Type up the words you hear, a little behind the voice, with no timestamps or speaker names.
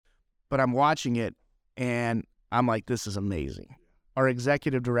but I'm watching it, and I'm like, this is amazing. Our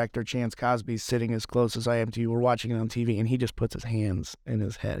executive director, Chance Cosby, is sitting as close as I am to you. We're watching it on TV, and he just puts his hands in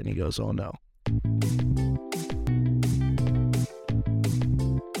his head, and he goes, oh, no.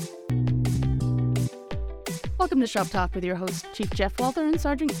 Welcome to Shop Talk with your host, Chief Jeff Walther and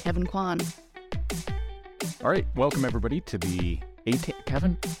Sergeant Kevin Kwan. All right, welcome everybody to the 18.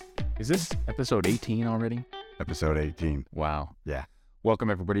 Kevin, is this episode 18 already? Episode 18. Wow. Yeah.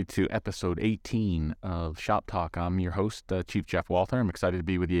 Welcome everybody to episode 18 of Shop Talk. I'm your host, Chief Jeff Walther. I'm excited to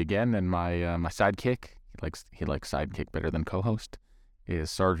be with you again, and my my sidekick, he likes sidekick better than co-host,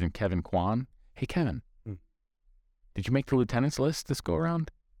 is Sergeant Kevin Kwan. Hey Kevin, did you make the lieutenant's list this go around?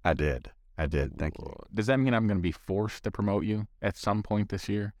 I did. Thank you. Does that mean I'm going to be forced to promote you at some point this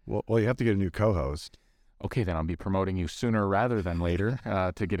year? Well, you have to get a new co-host. Okay, then I'll be promoting you sooner rather than later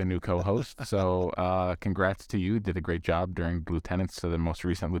to get a new co-host. So congrats to you. Did a great job during the most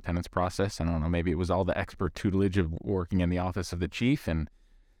recent lieutenant's process. I don't know, maybe it was all the expert tutelage of working in the office of the chief and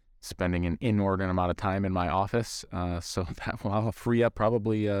spending an inordinate amount of time in my office. So that will free up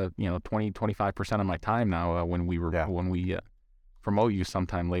probably 20-25% of my time now when we promote you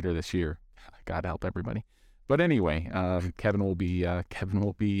sometime later this year. God help everybody. But anyway, Kevin will be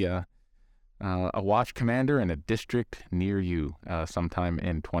a watch commander in a district near you sometime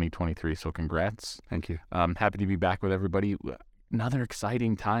in 2023. So congrats. Thank you. I'm happy to be back with everybody. Another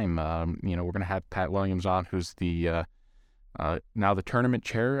exciting time. We're going to have Pat Williams on, who's the now the tournament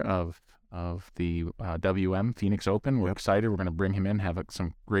chair of the WM Phoenix Open. We're excited. We're going to bring him in, have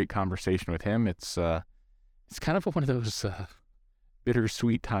some great conversation with him. It's kind of one of those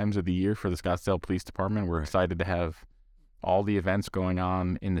bittersweet times of the year for the Scottsdale Police Department. We're excited to have all the events going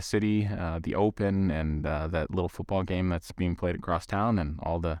on in the city, the Open and that little football game that's being played across town, and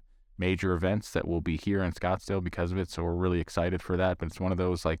all the major events that will be here in Scottsdale because of it. So we're really excited for that. But it's one of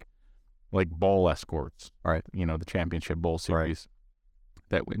those like bowl escorts, right? The Championship Bowl series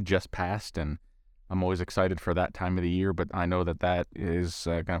that just passed, and I'm always excited for that time of the year. But I know that is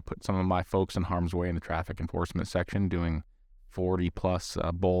going to put some of my folks in harm's way in the traffic enforcement section, doing 40 plus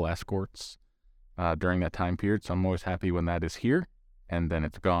bowl escorts during that time period. So I'm always happy when that is here and then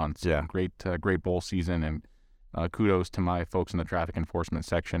it's gone. So great bowl season, and kudos to my folks in the traffic enforcement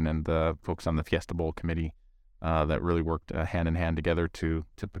section and the folks on the Fiesta Bowl committee that really worked hand in hand together to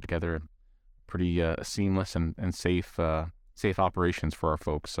put together pretty seamless and safe operations for our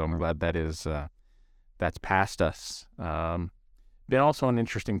folks. So I'm glad that's past us. Been also an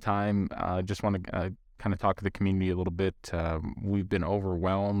interesting time. Just want to kind of talk to the community a little bit. We've been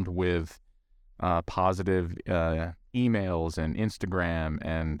overwhelmed with positive emails and Instagram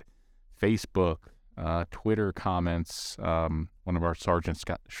and Facebook, Twitter comments. One of our Sergeant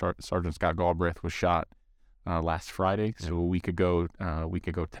Scott Galbraith was shot last Friday, so a week ago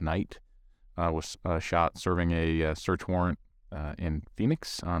tonight, was shot serving a search warrant in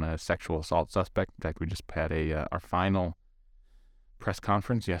Phoenix on a sexual assault suspect. In fact, we just had our final press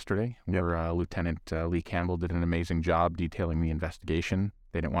conference yesterday where Lieutenant Lee Campbell did an amazing job detailing the investigation.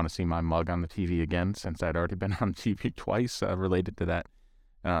 They didn't want to see my mug on the TV again since I'd already been on TV twice related to that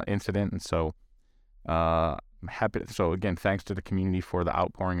incident. And so happy. So again, thanks to the community for the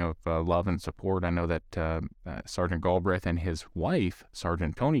outpouring of love and support. I know that Sergeant Galbraith and his wife,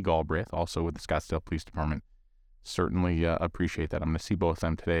 Sergeant Tony Galbraith, also with the Scottsdale Police Department, certainly appreciate that. I'm going to see both of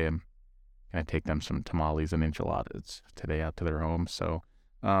them today. I'm going to take them some tamales and enchiladas today out to their home. So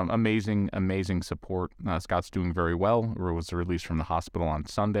amazing support. Scott's doing very well. Was released from the hospital on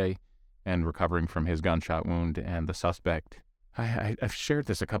Sunday and recovering from his gunshot wound. And the suspect, I've shared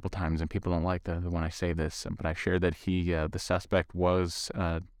this a couple times, and people don't like when I say this, but I shared that the suspect was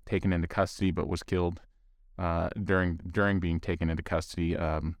taken into custody but was killed during being taken into custody.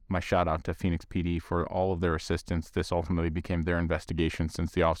 My shout out to Phoenix PD for all of their assistance. This ultimately became their investigation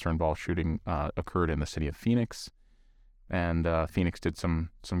since the officer-involved shooting occurred in the city of Phoenix. And Phoenix did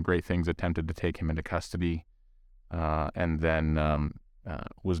some great things, attempted to take him into custody, and then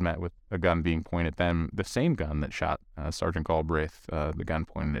was met with a gun being pointed at them, the same gun that shot Sergeant Galbraith. The gun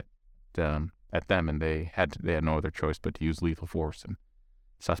pointed at them, and they had no other choice but to use lethal force. And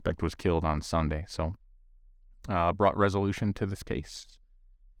the suspect was killed on Sunday. So brought resolution to this case,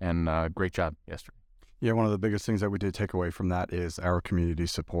 and great job yesterday. Yeah, one of the biggest things that we did take away from that is our community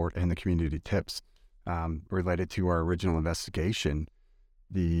support and the community tips. Related to our original investigation,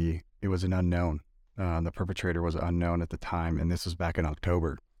 it was an unknown. The perpetrator was unknown at the time, and this was back in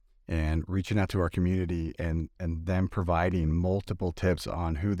October. And reaching out to our community and them providing multiple tips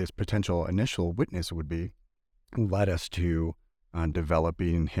on who this potential initial witness would be led us to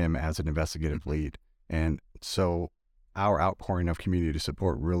developing him as an investigative lead. And so our outpouring of community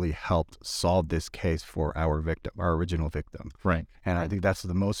support really helped solve this case for our victim, our original victim. Right. And I think that's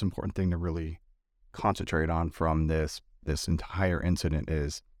the most important thing to really concentrate on from this entire incident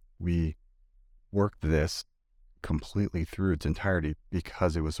is we worked this completely through its entirety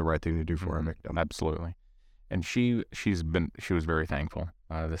because it was the right thing to do for our victim. Absolutely. And she was very thankful.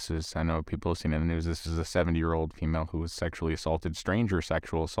 I know people have seen in the news, this is a 70-year-old female who was sexually assaulted, stranger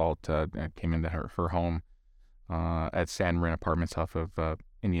sexual assault, came into her home at San Marin Apartments off of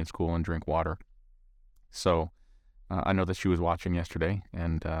Indian School and Drinkwater. So I know that she was watching yesterday,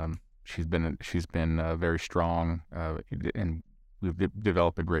 and she's been very strong, and we've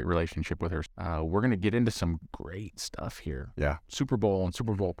developed a great relationship with her. We're going to get into some great stuff here. Yeah. Super Bowl and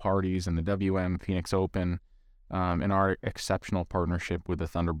Super Bowl parties and the WM Phoenix Open, and our exceptional partnership with the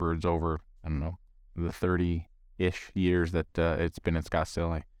Thunderbirds over, I don't know, the 30-ish years that it's been in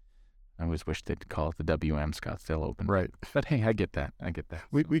Scottsdale. I always wish they'd call it the WM Scottsdale Open. Right. But hey, I get that.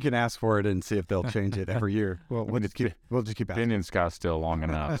 We can ask for it and see if they'll change it every year. Well, we'll just keep asking. Been in Scottsdale long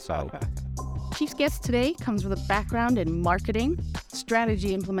enough, so. Chief's guest today comes with a background in marketing,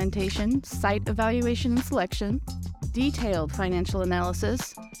 strategy implementation, site evaluation and selection, detailed financial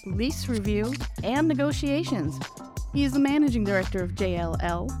analysis, lease review, and negotiations. He is the managing director of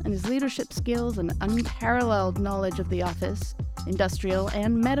JLL, and his leadership skills and unparalleled knowledge of the office, industrial,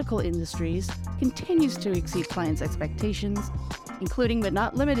 and medical industries continues to exceed clients' expectations, including but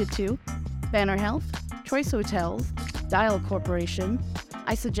not limited to Banner Health, Choice Hotels, Dial Corporation,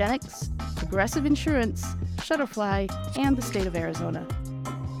 Isogenics, Progressive Insurance, Shutterfly, and the state of Arizona.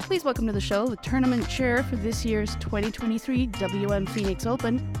 Please welcome to the show the tournament chair for this year's 2023 WM Phoenix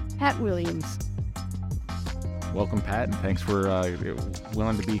Open, Pat Williams. Welcome, Pat, and thanks for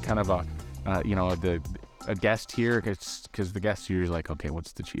willing to be kind of a guest here, because the guests are usually like, okay,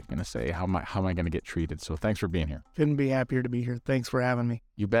 what's the chief going to say? How am I going to get treated? So thanks for being here. Couldn't be happier to be here. Thanks for having me.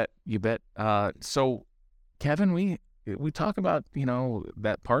 You bet. So, Kevin, we talk about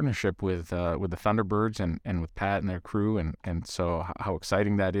that partnership with the Thunderbirds and with Pat and their crew, and so how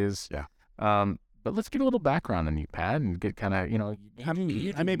exciting that is. Yeah. But let's get a little background on you, Pat, and get kind of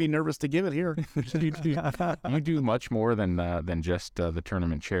I may be nervous to give it here. You do much more than just the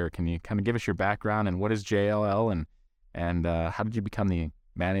tournament chair. Can you kind of give us your background and what is JLL and how did you become the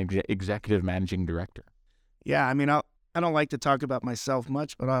executive managing director? Yeah, I mean, I don't like to talk about myself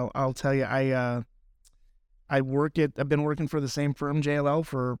much, but I'll tell you, I've been working for the same firm, JLL,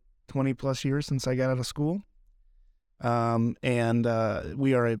 for 20 plus years since I got out of school. It's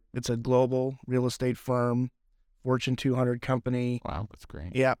a global real estate firm, Fortune 200 company. Wow, that's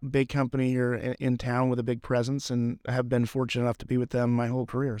great. Yeah, big company here in town with a big presence, and I have been fortunate enough to be with them my whole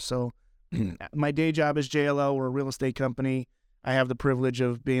career. So my day job is JLL. We're a real estate company. I have the privilege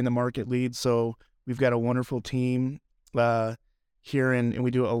of being the market lead, so we've got a wonderful team here, and we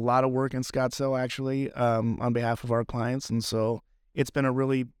do a lot of work in Scottsdale, actually, on behalf of our clients. And so it's been a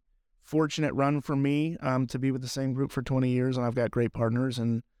really fortunate run for me to be with the same group for 20 years, and I've got great partners,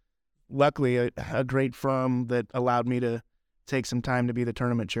 and luckily a great firm that allowed me to take some time to be the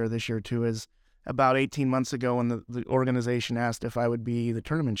tournament chair this year too. Is about 18 months ago when the organization asked if I would be the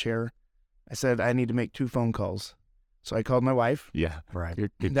tournament chair, I said I need to make 2 phone calls. So I called my wife. Yeah, right.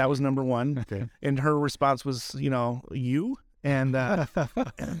 That was number one. Okay. And her response was, you? And I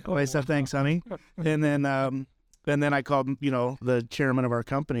said, thanks, honey. And then I called, the chairman of our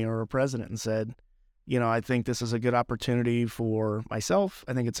company or our president and said, I think this is a good opportunity for myself.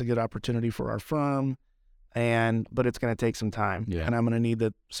 I think it's a good opportunity for our firm, but it's going to take some time. Yeah. And I'm going to need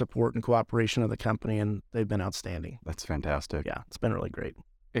the support and cooperation of the company, and they've been outstanding. That's fantastic. Yeah, it's been really great.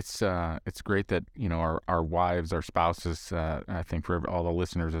 It's great that our wives, our spouses, I think for all the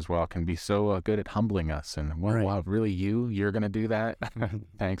listeners as well, can be so good at humbling us. And wow, really, you're going to do that?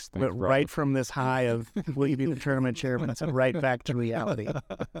 Thanks. Right from this high of will you be the tournament chairman, right back to reality.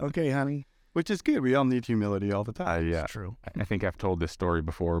 Okay, honey. Which is good. We all need humility all the time. Yeah, it's true. I think I've told this story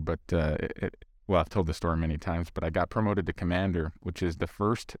before, but I've told this story many times. But I got promoted to commander, which is the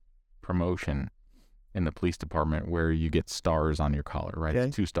first promotion in the police department where you get stars on your collar, right? Okay.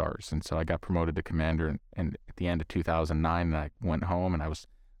 It's 2 stars. And so I got promoted to commander, and at the end of 2009, I went home, and I was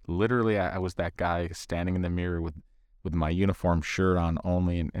literally, I was that guy standing in the mirror with my uniform shirt on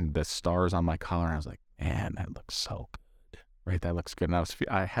only and the stars on my collar. And I was like, man, that looks so good, right? That looks good. And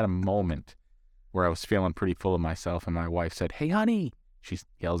I had a moment where I was feeling pretty full of myself, and my wife said, hey, honey, she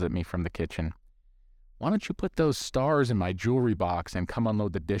yells at me from the kitchen, why don't you put those stars in my jewelry box and come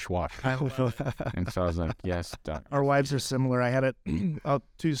unload the dishwasher? And so I was like, yes, done. Our wives are similar. I had a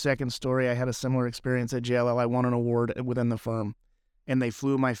 2-second story. I had a similar experience at JLL. I won an award within the firm, and they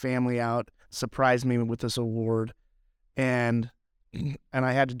flew my family out, surprised me with this award. and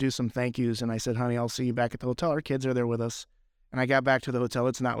I had to do some thank yous, and I said, honey, I'll see you back at the hotel. Our kids are there with us. And I got back to the hotel.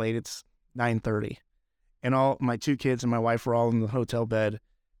 It's not late. It's 9:30. And all my 2 kids and my wife were all in the hotel bed,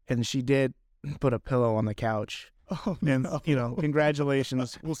 and she did put a pillow on the couch. Oh, And,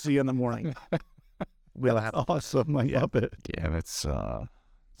 congratulations. We'll see you in the morning. We'll have awesome. I love it. Yeah, that's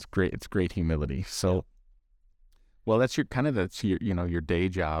it's great. It's great humility. So, well, that's your your day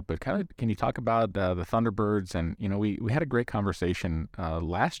job. But kind of, can you talk about the Thunderbirds? And we had a great conversation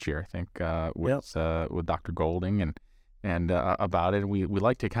last year, I think, with Dr. Golding and about it. We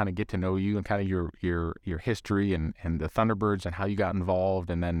like to kind of get to know you and kind of your history and the Thunderbirds and how you got involved,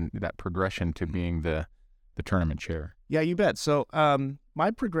 and then that progression to being the tournament chair. Yeah, you bet. So my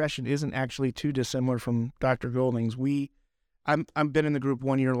progression isn't actually too dissimilar from Dr. Golding's. I've been in the group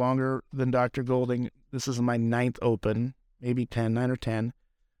 1 year longer than Dr. Golding. This is my 9th Open, maybe 9 or 10.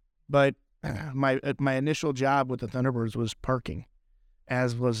 But my initial job with the Thunderbirds was parking,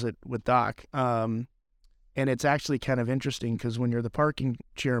 as was it with Doc. And it's actually kind of interesting because when you're the parking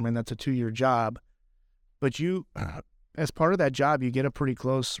chairman, that's a 2-year job. But you, as part of that job, you get a pretty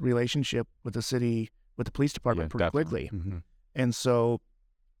close relationship with the city, with the police department pretty quickly. Mm-hmm. And so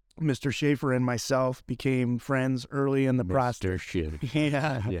Mr. Schaefer and myself became friends early in the process.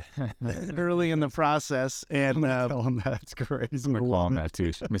 Yeah. Early in the process. And Tell him that's crazy. I'm going to call him that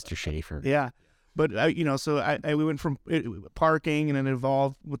too, Mr. Schaefer. Yeah. But, so we went from parking, and it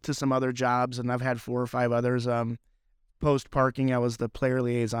evolved to some other jobs, and I've had 4 or 5 others. Post-parking, I was the player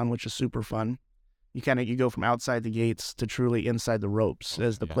liaison, which is super fun. You go from outside the gates to truly inside the ropes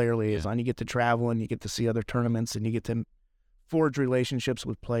as the player liaison. You get to travel, and you get to see other tournaments, and you get to forge relationships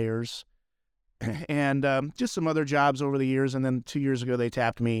with players. And just some other jobs over the years. And then 2 years ago, they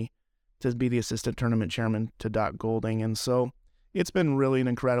tapped me to be the assistant tournament chairman to Doc Golding. And so it's been really an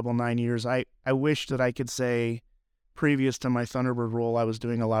incredible 9 years. I wish that I could say previous to my Thunderbird role, I was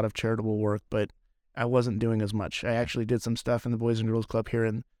doing a lot of charitable work, but I wasn't doing as much. I actually did some stuff in the Boys and Girls Club here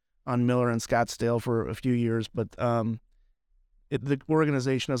on Miller and Scottsdale for a few years, but the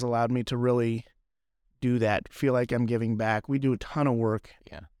organization has allowed me to really do that, feel like I'm giving back. We do a ton of work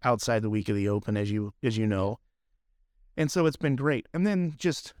outside the week of the Open, as you know. And so it's been great. And then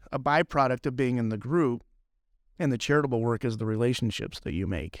just a byproduct of being in the group and the charitable work is the relationships that you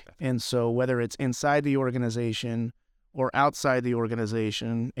make. And so whether it's inside the organization or outside the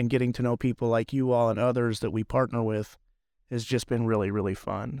organization, and getting to know people like you all and others that we partner with has just been really, really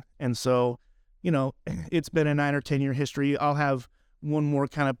fun. And so, it's been a 9 or 10 year history. I'll have one more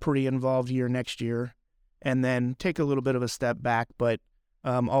kind of pretty involved year next year, and then take a little bit of a step back, but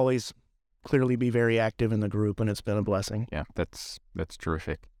always clearly be very active in the group, and it's been a blessing. Yeah, that's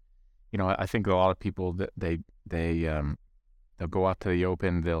terrific. I think a lot of people that they'll go out to the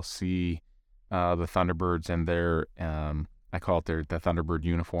Open, they'll see the Thunderbirds and their I call it the Thunderbird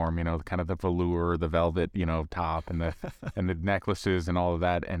uniform, kind of the velour, the velvet, top, and the and the necklaces and all of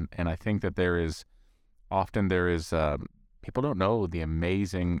that, and I think that there is people don't know the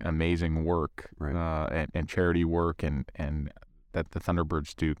amazing work and charity work and that the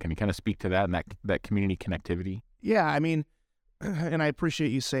Thunderbirds do. Can you kind of speak to that and that community connectivity? Yeah, I mean, and I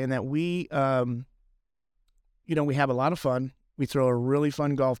appreciate you saying that. We we have a lot of fun. We throw a really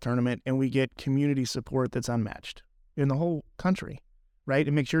fun golf tournament, and we get community support that's unmatched in the whole country, right?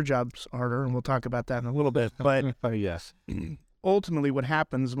 It makes your jobs harder, and we'll talk about that in a little bit. But yes, ultimately what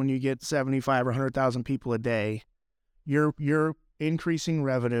happens when you get 75 or 100,000 people a day, you're increasing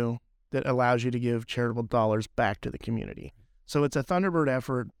revenue that allows you to give charitable dollars back to the community. So it's a Thunderbird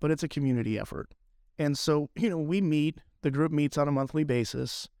effort, but it's a community effort. And so, the group meets on a monthly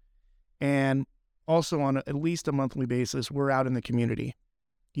basis, and also on at least a monthly basis, we're out in the community.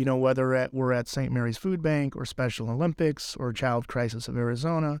 Whether we're at St. Mary's Food Bank or Special Olympics or Child Crisis of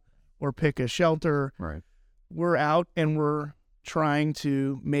Arizona or Pick a Shelter. Right. We're out and we're trying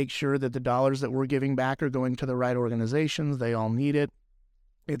to make sure that the dollars that we're giving back are going to the right organizations. They all need it.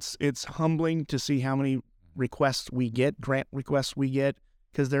 It's humbling to see how many requests we get, grant requests we get,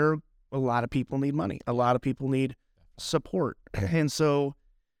 because there are a lot of people need money. A lot of people need support. And so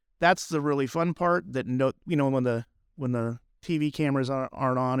that's the really fun part, that when the TV cameras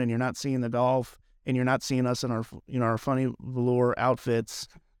aren't on and you're not seeing the golf and you're not seeing us in our funny velour outfits,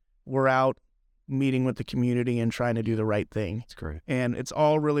 we're out meeting with the community and trying to do the right thing. That's great. And it's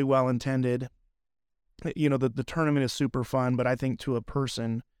all really well intended. The tournament is super fun, but I think to a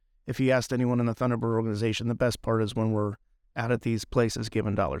person, if you asked anyone in the Thunderbird organization, the best part is when we're out at these places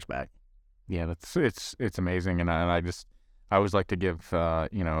giving dollars back. Yeah, it's amazing, and I always like to give a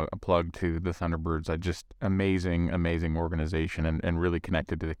plug to the Thunderbirds. Amazing organization and really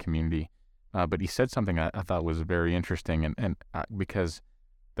connected to the community. But he said something I thought was very interesting, and because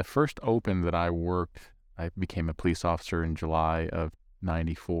the first Open that I worked, I became a police officer in July of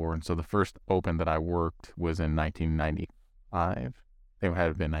 '94, and so the first Open that I worked was in 1995. It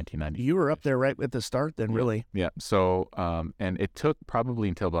had been 1990. You were up there right at the start then, really. Yeah. So, and it took probably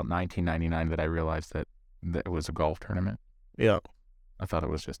until about 1999 that I realized that it was a golf tournament. Yeah. I thought it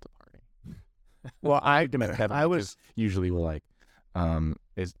was just a party. Well, I was usually we're like,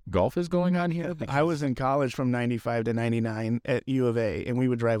 is golf is going on here? I was in college from 95 to 99 at U of A, and we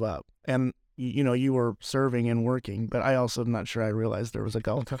would drive up. And, you know, you were serving and working, but I also am not sure I realized there was a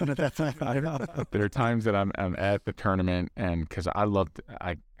golf tournament at that time. There are times that I'm at the tournament, and because I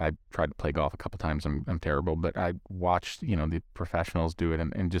tried to play golf a couple times. I'm terrible, but I watched, you know, the professionals do it,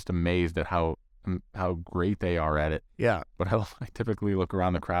 and just amazed at how great they are at it. Yeah. But I typically look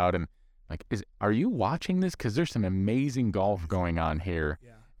around the crowd and like, are you watching this? Because there's some amazing golf going on here.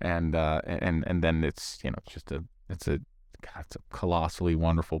 Yeah. And then it's, you know, it's a colossally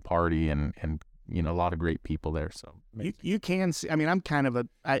wonderful party, and you know, a lot of great people there. So you can see, I mean, I'm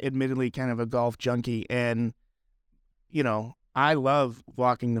admittedly kind of a golf junkie, and, you know, I love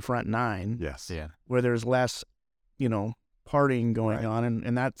walking the front nine. Yes. Yeah. Where there's less, you know, partying going Right. on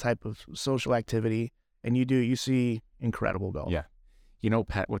and that type of social activity. And you see incredible golf. Yeah. You know,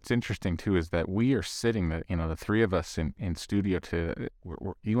 Pat, what's interesting too is that we are sitting, the three of us in studio,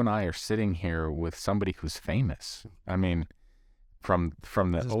 you and I are sitting here with somebody who's famous. I mean, from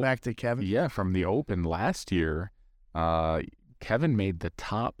This is back to Kevin. Yeah, from the Open last year, Kevin made the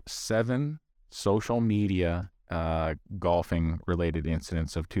top 7 social media golfing related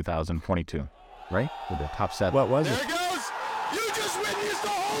incidents of 2022. Right? With the top 7. What was There it? it goes! You just witnessed a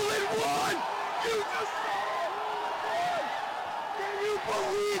hole-in-one! You just saw a hole-in-one! Can you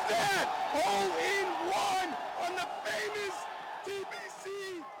believe that? Hole-in-one on the famous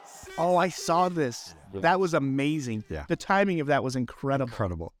TBC 6. Oh, I saw this. That was amazing. Yeah. The timing of that was incredible.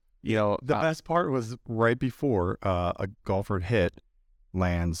 Incredible. You know, The best part was right before a golfer hit,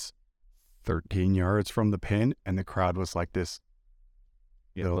 lands 13 yards from the pin, and the crowd was like this.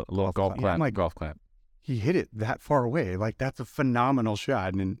 little golf clap. I'm like, golf clap. he hit it that far away. Like, that's a phenomenal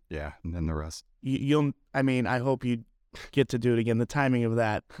shot. And then the rest. I hope you get to do it again. The timing of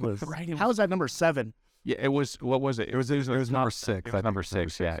that was, Right, how was that number 7? Yeah, it was. What was it? It was number 6. It was number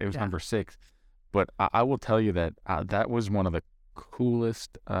 6. Yeah, it was Yeah. number 6. But I will tell you that that was one of the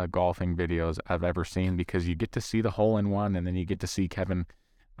coolest golfing videos I've ever seen, because you get to see the hole-in-one, and then you get to see Kevin.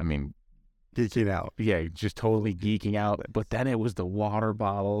 I mean, Geeking out. yeah, just totally geeking out. But then it was the water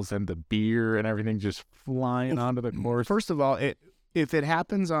bottles and the beer and everything just flying onto the course. First of all, if it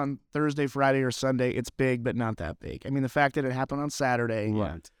happens on Thursday, Friday, or Sunday, it's big, but not that big. I mean, the fact that it happened on Saturday,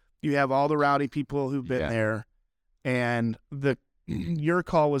 Right. you have all the rowdy people who've been Yeah. there, and your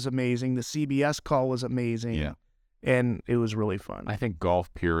call was amazing. The CBS call was amazing. Yeah. And it was really fun. I think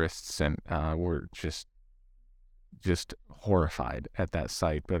golf purists and were just horrified at that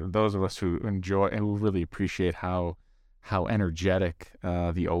sight. But those of us who enjoy and who really appreciate how energetic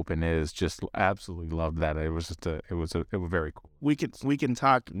the Open is, just absolutely loved that. It was very cool. we can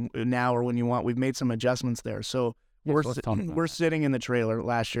talk now or when you want. We've made some adjustments there. So Yes, let's talk about we're that. sitting in the trailer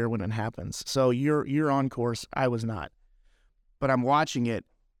last year when it happens. So you're on course. I was not. But I'm watching it,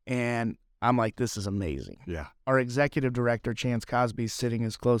 and I'm like, this is amazing. Yeah. Our executive director, Chance Cosby, is sitting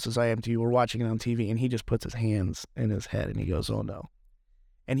as close as I am to you. We're watching it on TV, and he just puts his hands in his head, and he goes, oh, no.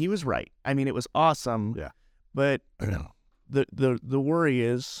 And he was right. I mean, it was awesome. Yeah. But the worry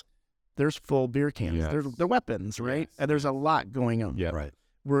is there's full beer cans. Yes. They're weapons, right? Yes. And there's a lot going on. Yeah, Right.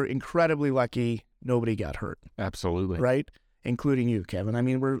 We're incredibly lucky nobody got hurt, absolutely. right? Including you, Kevin. I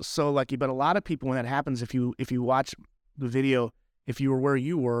mean, we're so lucky. But a lot of people, when that happens, if you watch the video, if you were where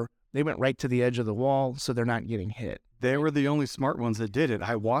you were, they went right to the edge of the wall, so they're not getting hit. They were the only smart ones that did it.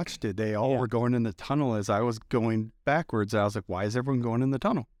 I watched it. They all Yeah. were going in the tunnel as I was going backwards. I was like, why is everyone going in the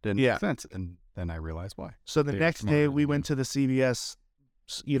tunnel? Didn't Yeah. make sense. And then I realized why. So the They're next smarter day, than we you. went to the CBS,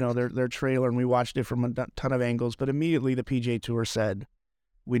 their trailer, and we watched it from a ton of angles. But immediately, the PGA Tour said,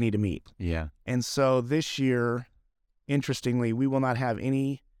 we need to meet. Yeah. And so this year, interestingly, we will not have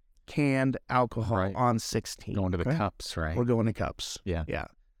any canned alcohol Right. on 16. Going to the Okay? cups, right? We're going to cups. Yeah. Yeah.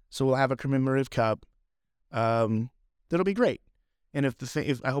 So we'll have a commemorative cup. That'll be great. And if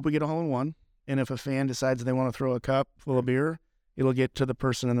I hope we get a hole-in-one, and if a fan decides they want to throw a cup full of beer, it'll get to the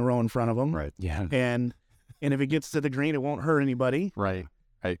person in the row in front of them. Right. Yeah. And if it gets to the green, it won't hurt anybody. Right.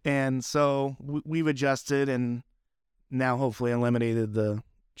 And so we've adjusted and now hopefully eliminated the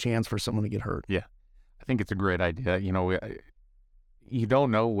chance for someone to get hurt. I think it's a great idea. you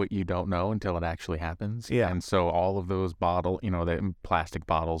don't know what you don't know until it actually happens. Yeah. And so all of those the plastic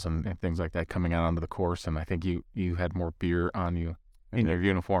bottles and things like that coming out onto the course, and I think you had more beer on you in your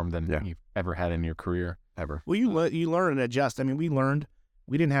uniform than you've ever had in your career. Ever. Well, you learn and adjust. I mean, we learned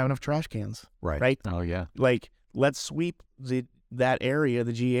we didn't have enough trash cans. Right. Oh, yeah. Like, let's sweep that area,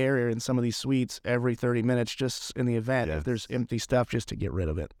 the G area, in some of these suites every 30 minutes, just in the event if there's empty stuff, just to get rid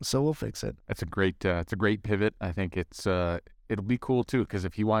of it. So we'll fix it. It's a great pivot. I think it'll be cool too, because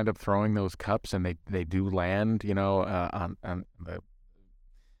if you wind up throwing those cups and they do land,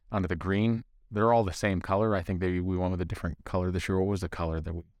 onto the green, they're all the same color. I think we went with a different color this year. What was the color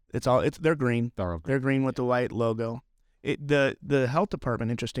that we? They're green. Thorough green. They're green with the white logo. The health department,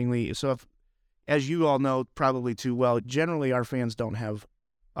 interestingly, so if, as you all know probably too well, generally our fans don't have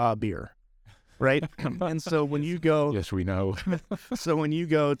beer, right? And so when you go, yes, we know. So when you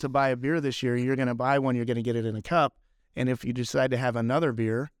go to buy a beer this year, you're going to buy one. You're going to get it in a cup, and if you decide to have another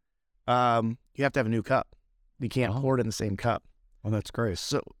beer, you have to have a new cup. You can't pour it in the same cup. Oh, that's great.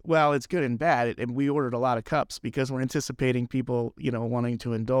 So, well, it's good and bad. And we ordered a lot of cups because we're anticipating people, wanting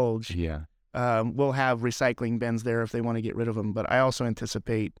to indulge. Yeah. We'll have recycling bins there if they want to get rid of them. But I also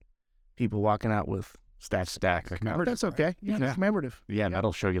anticipate people walking out with stacks of cups. But that's okay. Yeah, it's commemorative. Yeah, and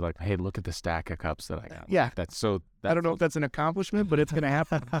that'll show you like, hey, look at the stack of cups that I got. Yeah. I don't know if that's an accomplishment, but it's going to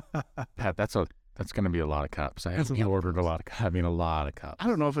happen. Pat, that's going to be a lot of cups. I ordered a lot of cups. I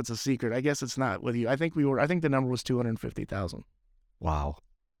don't know if it's a secret. I guess it's not with you. I think the number was 250,000. Wow.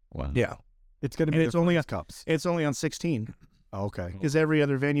 Yeah. It's going to be it's only on cups. It's only on 16. Oh, okay. Because every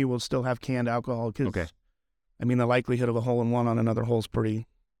other venue will still have canned alcohol. Okay. I mean, the likelihood of a hole-in-one on another hole is pretty,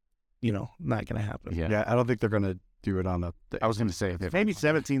 not going to happen. Yeah, I don't think they're going to do it on the I was going to say maybe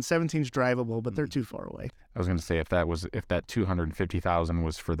 17. 17's drivable, but they're too far away. I was going to say if that 250,000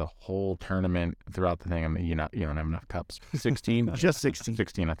 was for the whole tournament throughout the thing, I mean, you don't have enough cups. 16, just 16.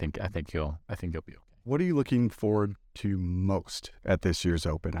 16. I think you'll be okay. What are you looking forward to most at this year's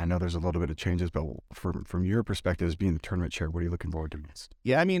Open? I know there's a little bit of changes, but from your perspective as being the tournament chair, what are you looking forward to most?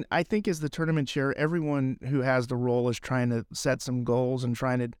 Yeah, I mean, I think as the tournament chair, everyone who has the role is trying to set some goals and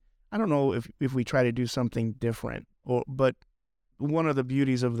trying to, I don't know if we try to do something different, but one of the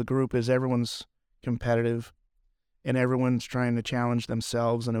beauties of the group is everyone's competitive and everyone's trying to challenge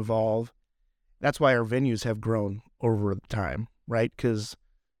themselves and evolve. That's why our venues have grown over time, right? Because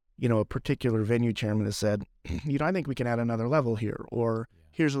a particular venue chairman has said, I think we can add another level here, or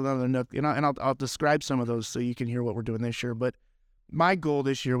here's another nook, and I'll describe some of those so you can hear what we're doing this year. But my goal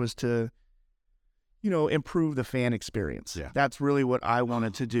this year was to, improve the fan experience. Yeah. That's really what I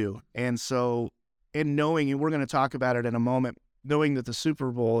wanted to do. And so, and knowing, and we're going to talk about it in a moment, knowing that the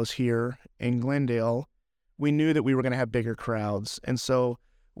Super Bowl is here in Glendale, we knew that we were going to have bigger crowds. And so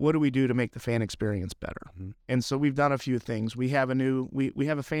what do we do to make the fan experience better? Mm-hmm. And so we've done a few things. We have we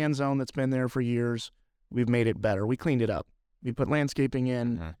have a fan zone that's been there for years. We've made it better. We cleaned it up. We put landscaping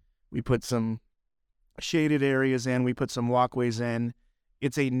in. Mm-hmm. We put some shaded areas in. We put some walkways in.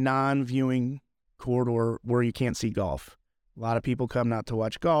 It's a non-viewing corridor where you can't see golf. A lot of people come not to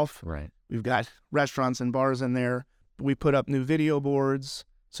watch golf. Right. We've got restaurants and bars in there. We put up new video boards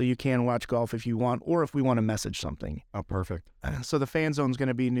so you can watch golf if you want, or if we want to message something. Oh, perfect. So the fan zone's going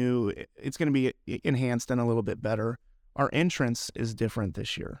to be new. It's going to be enhanced and a little bit better. Our entrance is different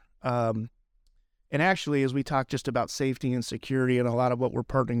this year. And actually, as we talk just about safety and security and a lot of what we're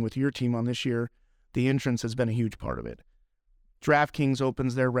partnering with your team on this year, the entrance has been a huge part of it. DraftKings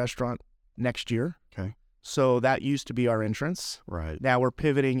opens their restaurant next year. Okay. So that used to be our entrance. Right. Now we're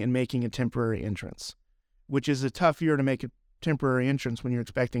pivoting and making a temporary entrance, which is a tough year to make a temporary entrance when you're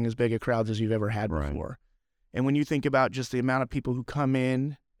expecting as big a crowds as you've ever had before. Right. And when you think about just the amount of people who come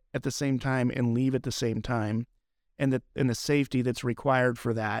in at the same time and leave at the same time, and the safety that's required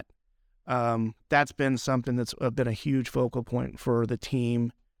for that, that's been something that's been a huge focal point for the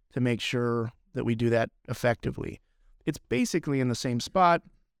team to make sure that we do that effectively. It's basically in the same spot.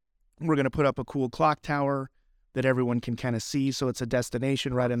 We're going to put up a cool clock tower that everyone can kind of see, so it's a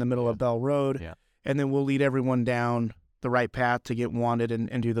destination right in the middle of Bell Road. Yeah. And then we'll lead everyone down the right path to get wanted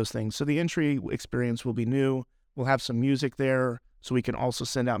and do those things. So the entry experience will be new. We'll have some music there so we can also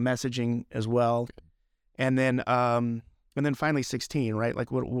send out messaging as well. And then finally 16, right?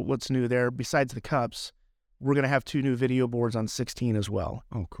 Like what's new there? Besides the cups, we're going to have 2 new video boards on 16 as well.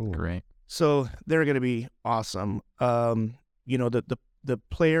 Oh, cool. Great. So they're going to be awesome. The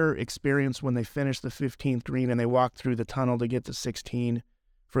player experience when they finish the 15th green and they walk through the tunnel to get to 16,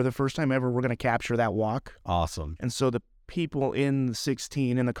 for the first time ever, we're going to capture that walk. Awesome. And so the people in the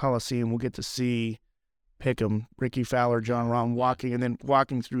 16 in the Coliseum will get to see Pick'em, Ricky Fowler, John Rahm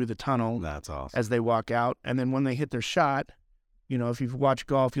walking through the tunnel. That's awesome. As they walk out. And then when they hit their shot, if you've watched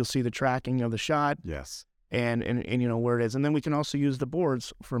golf, you'll see the tracking of the shot Yes. and where it is. And then we can also use the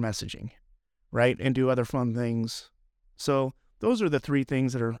boards for messaging, right? And do other fun things. So those are the three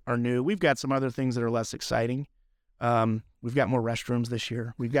things that are new. We've got some other things that are less exciting. We've got more restrooms this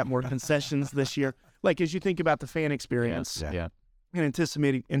year. We've got more concessions this year. Like, as you think about the fan experience Yeah. and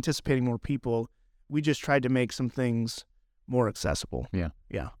anticipating more people, we just tried to make some things more accessible. Yeah.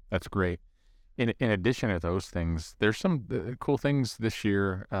 That's great. In addition to those things, there's some cool things this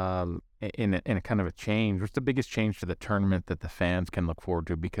year in a kind of a change. What's the biggest change to the tournament that the fans can look forward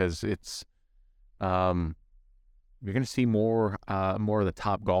to? Because it's you're going to see more of the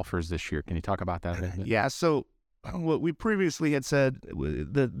top golfers this year. Can you talk about that a little bit? Yeah, so what we previously had said,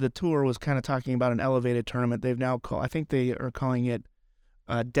 the tour was kind of talking about an elevated tournament. They've now I think they are calling it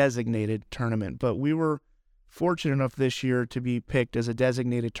a designated tournament. But we were fortunate enough this year to be picked as a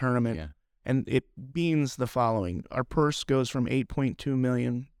designated tournament. Yeah. And it means the following. Our purse goes from $8.2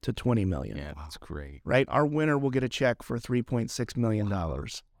 million to $20 million. Yeah, that's great. Right? Our winner will get a check for $3.6 million.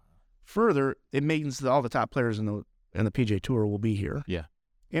 Further, it means that all the top players in the PGA Tour will be here. Yeah.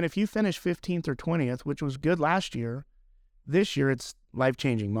 And if you finish 15th or 20th, which was good last year, this year it's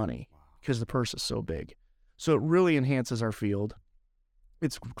life-changing money because the purse is so big. So it really enhances our field.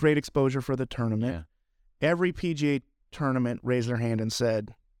 It's great exposure for the tournament. Yeah. Every PGA tournament raised their hand and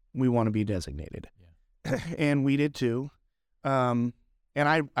said, we want to be designated. Yeah. And we did too. And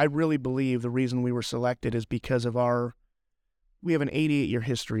I really believe the reason we were selected is because of we have an 88-year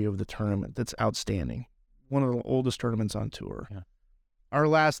history of the tournament that's outstanding. One of the oldest tournaments on tour. Yeah. Our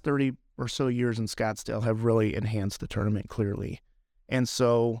last 30 or so years in Scottsdale have really enhanced the tournament clearly. And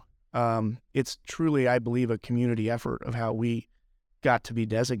so it's truly, I believe, a community effort of how we got to be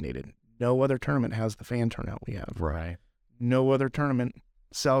designated. No other tournament has the fan turnout we have. Right. No other tournament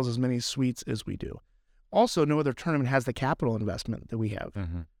sells as many suites as we do. Also, no other tournament has the capital investment that we have.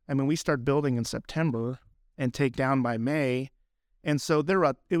 Mm-hmm. I mean, we start building in September and take down by May. And so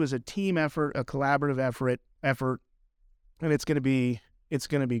it was a team effort, a collaborative effort, and it's going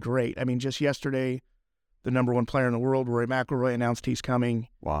to be great. I mean, just yesterday, the number one player in the world, Rory McIlroy, announced he's coming.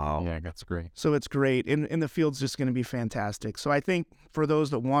 Wow. Yeah, that's great. So it's great, and the field's just going to be fantastic. So I think for those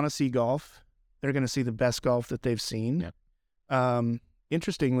that want to see golf, they're going to see the best golf that they've seen. Yeah.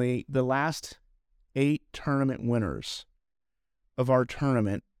 Interestingly, the last 8 tournament winners of our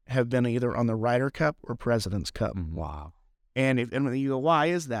tournament have been either on the Ryder Cup or President's Cup. Mm-hmm. Wow. And you go, why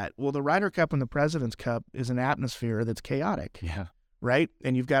is that? Well, the Ryder Cup and the President's Cup is an atmosphere that's chaotic, Yeah. right?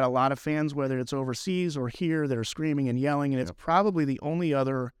 And you've got a lot of fans, whether it's overseas or here, that are screaming and yelling, and it's probably the only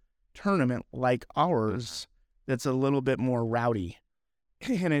other tournament like ours that's a little bit more rowdy.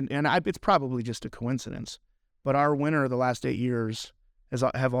 It's probably just a coincidence. But our winner of the last 8 years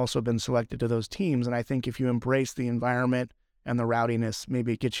have also been selected to those teams, and I think if you embrace the environment and the rowdiness,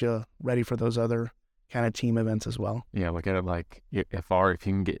 maybe it gets you ready for those other kind of team events as well. Yeah, look at it like if you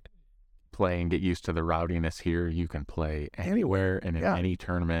can play and get used to the rowdiness here, you can play anywhere and in any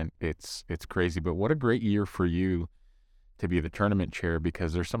tournament. It's crazy. But what a great year for you to be the tournament chair,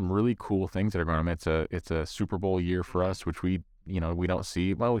 because there's some really cool things that are going on. It's a Super Bowl year for us, which we don't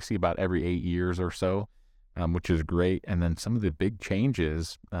see. Well, we see about every 8 years or so, which is great. And then some of the big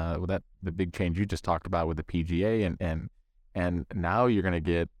changes, the big change you just talked about with the PGA and now you're going to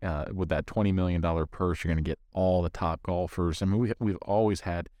get, with that $20 million purse, you're going to get all the top golfers. I mean, we've always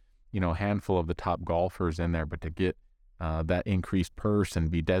had, a handful of the top golfers in there, but to get that increased purse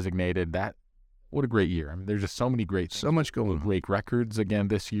and be designated, what a great year. I mean, there's just so many great things. So much going on. Break records again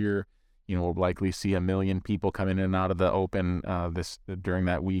this year. We'll likely see 1 million people coming in and out of the Open during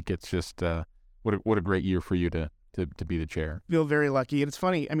that week. It's just what a great year for you to be the chair. Feel very lucky. And it's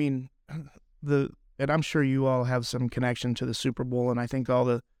funny, I mean, and I'm sure you all have some connection to the Super Bowl, and I think all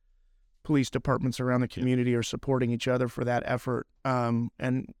the police departments around the community are supporting each other for that effort. And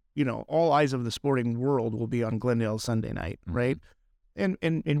all eyes of the sporting world will be on Glendale Sunday night, right? And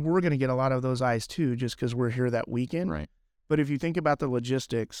we're going to get a lot of those eyes too, just because we're here that weekend. Right. But if you think about the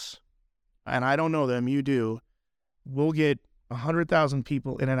logistics, and I don't know them, you do, we'll get 100,000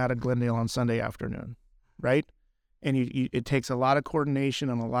 people in and out of Glendale on Sunday afternoon, right? And it takes a lot of coordination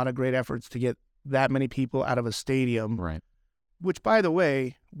and a lot of great efforts to get that many people out of a stadium, Right. which, by the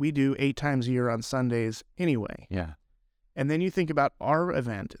way, we do 8 times a year on Sundays anyway. Yeah. And then you think about our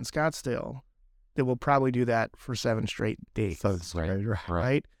event in Scottsdale that will probably do that for 7 straight days,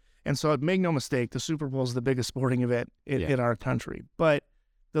 right? And so make no mistake, the Super Bowl is the biggest sporting event in our country. But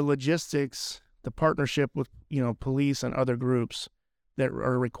the logistics, the partnership with, police and other groups that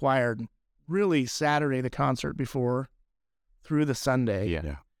are required, really Saturday, the concert before, through the Sunday,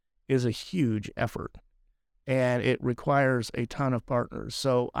 is a huge effort. and it requires a ton of partners.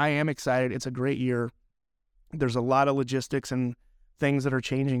 So I am excited. It's a great year. There's a lot of logistics and things that are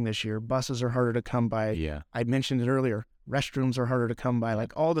changing this year. Buses are harder to come by. Yeah. I mentioned it earlier. Restrooms are harder to come by.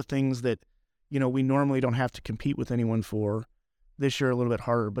 Like all the things that, we normally don't have to compete with anyone for. This year a little bit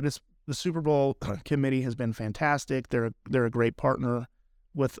harder, but the Super Bowl committee has been fantastic. They're a great partner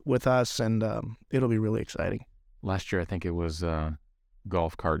with us, and it'll be really exciting. Last year, I think it was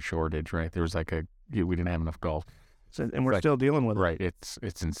golf cart shortage, right? There was we didn't have enough golf. So, and we're still dealing with it. Right.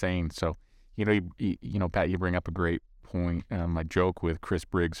 It's insane. So, Pat, you bring up a great point. I joke with Chris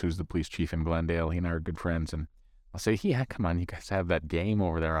Briggs, who's the police chief in Glendale. He and I are good friends, and I'll say, yeah, come on, you guys have that game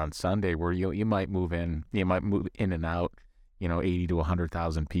over there on Sunday where you might move in and out, 80 to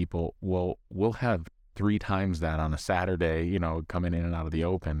 100,000 people. Well, we'll have 3 times that on a Saturday, coming in and out of the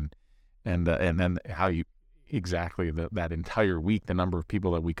open, and then how you exactly that entire week, the number of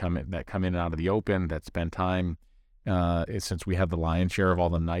people that come in and out of the open that spend time. Since we have the lion's share of all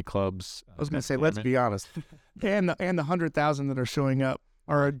the nightclubs. I was going to say, let's be honest, and the 100,000 that are showing up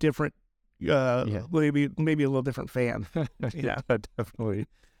are a different, maybe a little different fan. Yeah, definitely.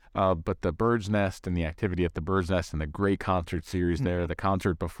 But the Bird's Nest and the activity at the Bird's Nest and the great concert series there, the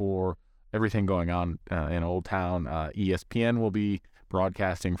concert before, everything going on in Old Town. ESPN will be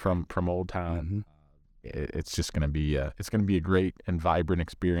broadcasting from Old Town. It's just going to be a great and vibrant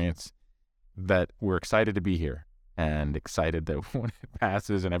experience that we're excited to be here and excited that when it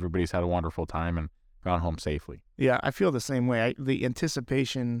passes and everybody's had a wonderful time and gone home safely. Yeah, I feel the same way. The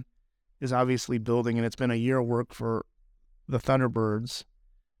anticipation is obviously building, and it's been a year of work for the Thunderbirds.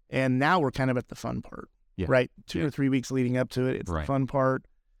 And now we're kind of at the fun part, right? 2 or 3 weeks leading up to it. It's the fun part,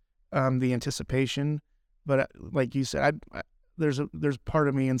 the anticipation. But like you said, there's part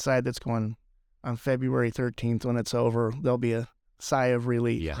of me inside that's going, on February 13th when it's over, there'll be a sigh of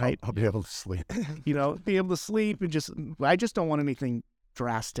relief, right? I'll be able to sleep. Be able to sleep and I just don't want anything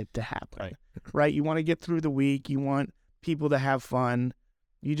drastic to happen, right? You want to get through the week. You want people to have fun.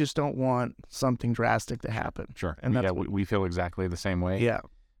 You just don't want something drastic to happen. Sure. And we feel exactly the same way. Yeah.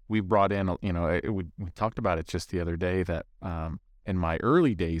 We brought in, we talked about it just the other day that in my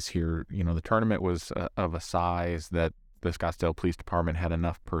early days here, the tournament was of a size that the Scottsdale Police Department had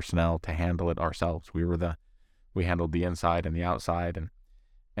enough personnel to handle it ourselves. We handled the inside and the outside,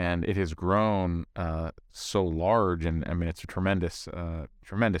 and it has grown so large, and I mean it's a tremendous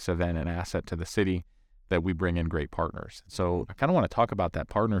event and asset to the city that we bring in great partners. So I kind of want to talk about that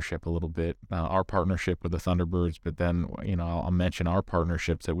partnership a little bit, our partnership with the Thunderbirds, but then I'll mention our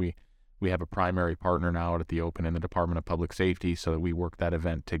partnerships that we have a primary partner now at the Open in the Department of Public Safety, so that we work that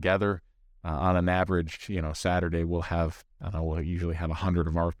event together. On an average, Saturday we'll usually have 100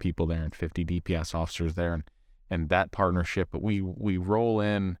 of our people there and 50 DPS officers there, and that partnership. But we roll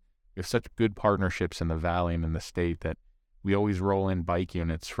in. We have such good partnerships in the Valley and in the state that we always roll in bike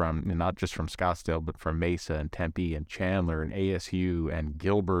units from not just from Scottsdale, but from Mesa and Tempe and Chandler and ASU and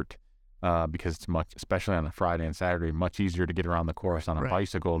Gilbert, because it's especially on a Friday and Saturday, much easier to get around the course on a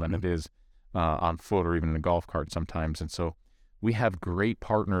bicycle than it is on foot or even in a golf cart sometimes, and so. We have great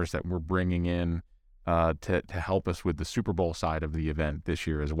partners that we're bringing in to help us with the Super Bowl side of the event this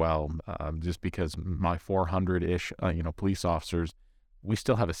year as well. Just because my 400-ish, police officers, we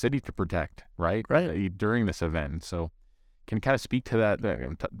still have a city to protect, right? During this event. So, can you kind of speak to that,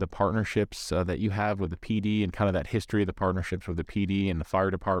 the partnerships that you have with the PD and kind of that history of the partnerships with the PD and the fire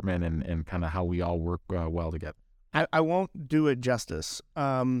department and kind of how we all work well together? I won't do it justice.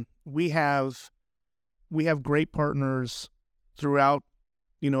 We have great partners throughout,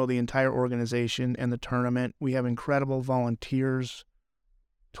 the entire organization and the tournament. We have incredible volunteers,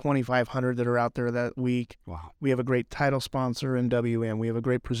 2,500 that are out there that week. Wow. We have a great title sponsor in WM. We have a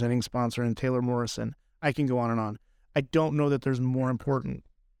great presenting sponsor in Taylor Morrison. I can go on and on. I don't know that there's a more important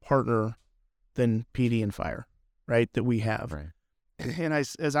partner than PD and fire, right, that we have. Right. And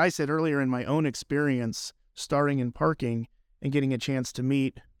as I said earlier, in my own experience, starting in parking and getting a chance to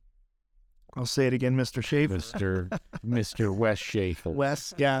meet, I'll say it again, Mr. Schaefer. Mr. Wes Schaefer.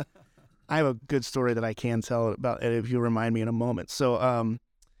 Wes, yeah. I have a good story that I can tell about it if you remind me in a moment. So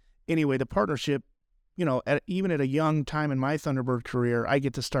anyway, the partnership, even at a young time in my Thunderbird career, I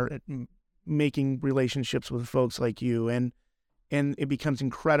get to start making relationships with folks like you, and it becomes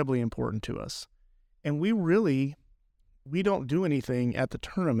incredibly important to us. And we don't do anything at the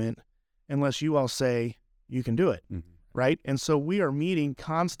tournament unless you all say you can do it. Mm-hmm. Right? And so we are meeting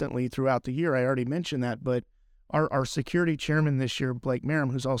constantly throughout the year. I already mentioned that, but our security chairman this year, Blake Merrim,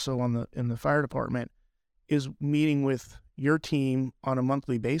 who's also in the fire department, is meeting with your team on a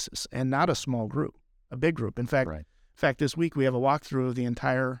monthly basis, and not a small group, a big group. In fact, this week we have a walkthrough of the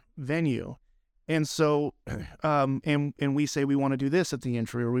entire venue, And so, and we say we want to do this at the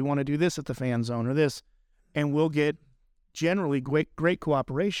entry, or we want to do this at the fan zone, or this, and we'll get generally great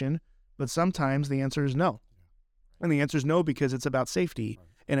cooperation, but sometimes the answer is no. And the answer is no because it's about safety,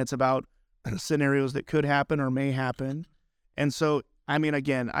 and it's about scenarios that could happen or may happen. And so, I mean,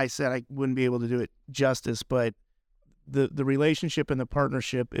 again, I said I wouldn't be able to do it justice, but the relationship and the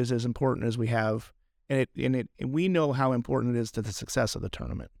partnership is as important as we have, and we know how important it is to the success of the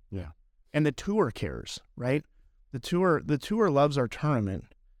tournament. Yeah. And the tour cares, right? The tour loves our tournament,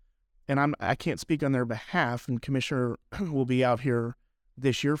 and I can't speak on their behalf, and Commissioner will be out here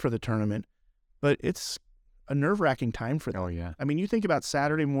this year for the tournament, but it's a nerve-wracking time for them. Oh, yeah. I mean, you think about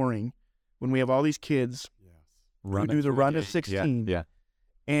Saturday morning when we have all these kids who do the run of 16. Yeah.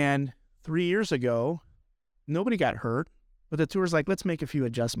 And 3 years ago, nobody got hurt, but the tour's like, let's make a few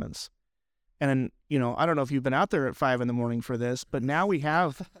adjustments. And, you know, I don't know if you've been out there at 5 a.m. for this, but now we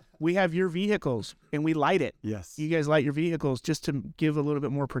have your vehicles and we light it. Yes. You guys light your vehicles just to give a little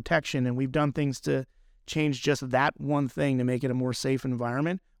bit more protection. And we've done things to change just that one thing to make it a more safe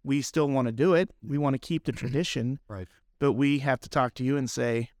environment. We still want to do it. We want to keep the tradition. Right. But we have to talk to you and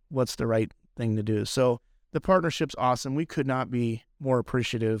say, what's the right thing to do? So the partnership's awesome. We could not be more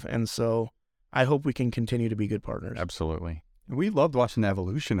appreciative. And so I hope we can continue to be good partners. Absolutely. We loved watching the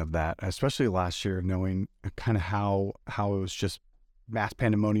evolution of that, especially last year, knowing kind of how it was just mass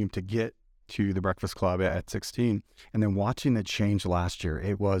pandemonium to get to the Breakfast Club at 16. And then watching the change last year,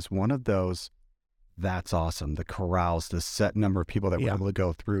 it was one of those, that's awesome. The corrals, the set number of people that were able to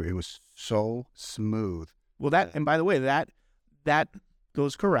go through, it was so smooth. Well, and by the way,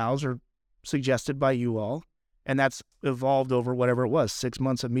 those corrals are suggested by you all, and that's evolved over whatever it was, 6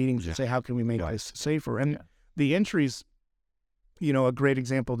 months of meetings to say, how can we make this safer? And the entries, you know, a great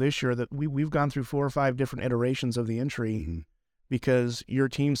example this year that we've gone through 4 or 5 different iterations of the entry because your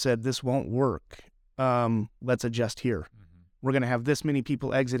team said this won't work. Let's adjust here. We're going to have this many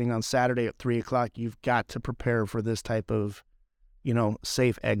people exiting on Saturday at 3:00. You've got to prepare for this type of, you know,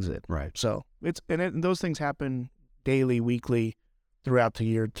 safe exit. Right. So those things happen daily, weekly, throughout the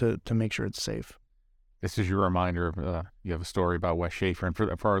year to make sure it's safe. This is your reminder of you have a story about Wes Schaefer, and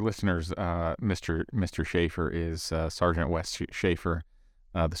for our listeners, Mr. Schaefer is Sergeant Wes Schaefer,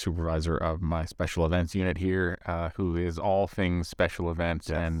 the supervisor of my special events unit here, who is all things special events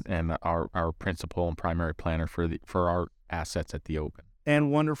and our principal and primary planner for our assets at the Open.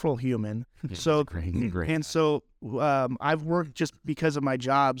 And wonderful human. So great. And so I've worked just because of my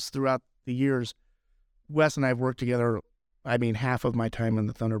jobs throughout the years. Wes and I have worked together. I mean, half of my time in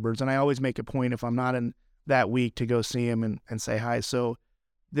the Thunderbirds, and I always make a point if I'm not in that week to go see him and say hi. So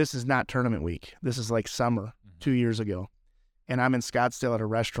this is not tournament week. This is like summer 2 years ago. And I'm in Scottsdale at a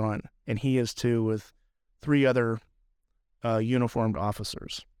restaurant, and he is too with 3 other uniformed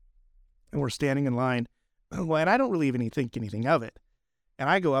officers. And we're standing in line. Well, and I don't really even think anything of it. And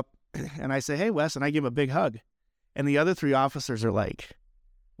I go up and I say, hey, Wes, and I give him a big hug. And the other 3 officers are like,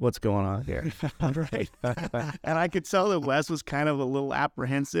 what's going on here? Right. And I could tell that Wes was kind of a little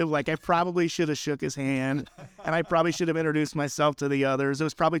apprehensive. Like I probably should have shook his hand, and I probably should have introduced myself to the others. It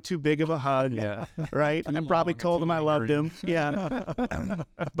was probably too big of a hug. Yeah. Right. And I probably told him I loved him. Yeah.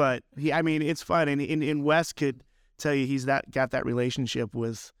 But it's fun. And Wes could tell you he's got that relationship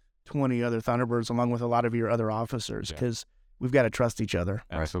with 20 other Thunderbirds along with a lot of your other officers because we've got to trust each other.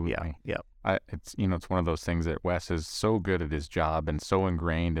 Absolutely. Yeah. It's one of those things that Wes is so good at his job and so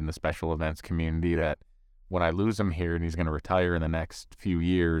ingrained in the special events community that when I lose him here and he's going to retire in the next few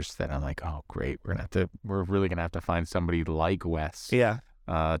years, that I'm like, oh great, we're really gonna have to find somebody like Wes. To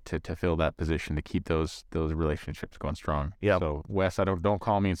fill that position to keep those relationships going strong. Yeah. So Wes, don't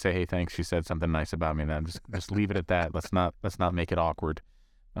call me and say, hey, thanks, you said something nice about me. Then just leave it at that. Let's not make it awkward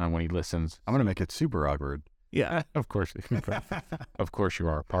when he listens. I'm gonna make it super awkward. Yeah, of course. Of course you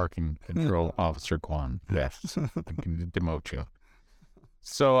are. Parking Control Officer Kwan. Yes, I can demote you.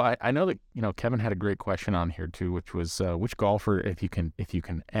 So I know that Kevin had a great question on here too, which was which golfer, if you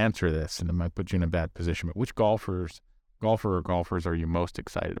can answer this, and it might put you in a bad position, but which golfer or golfers are you most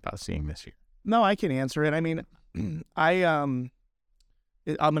excited about seeing this year? No, I can answer it. I mean, I'm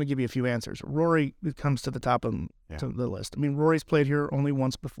going to give you a few answers. Rory comes to the top of the list. I mean, Rory's played here only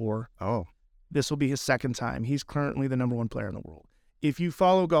once before. Oh. This will be his second time. He's currently the number 1 player in the world. If you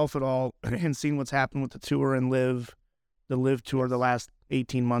follow golf at all and seen what's happened with the tour and the LIV tour the last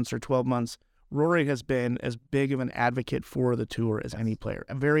 18 months or 12 months, Rory has been as big of an advocate for the tour as any player.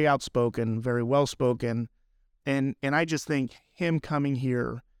 Very outspoken, very well-spoken. And I just think him coming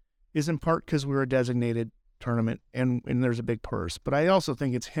here is in part because we're a designated tournament and there's a big purse. But I also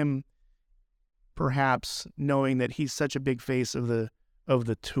think it's him perhaps knowing that he's such a big face of the of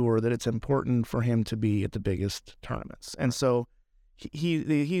the tour that it's important for him to be at the biggest tournaments. And so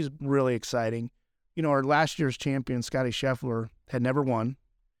he's really exciting. You know, our last year's champion, Scotty Scheffler, had never won.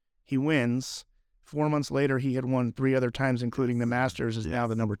 He wins. 4 months later, he had won 3 other times, including the Masters, is now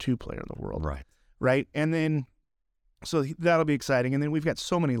the number 2 player in the world. Right. And then, so that'll be exciting. And then we've got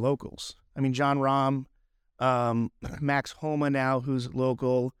so many locals. I mean, John Rahm, Max Homa now, who's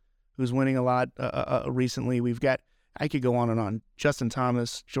local, who's winning a lot recently. We've got, I could go on and on. Justin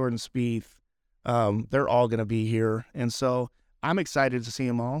Thomas, Jordan Spieth, they're all going to be here. And so I'm excited to see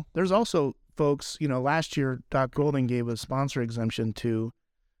them all. There's also folks, you know, last year, Doc Golding gave a sponsor exemption to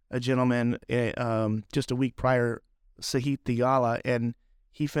a gentleman just a week prior, Sahith Theegala, and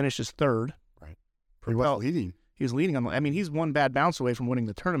he finishes 3rd. Right. Pretty well. Leading. He was leading on. I mean, he's one bad bounce away from winning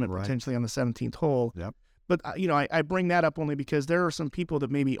the tournament potentially on the 17th hole. Yep. But you know, I bring that up only because there are some people that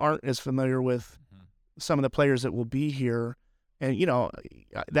maybe aren't as familiar with some of the players that will be here, and you know,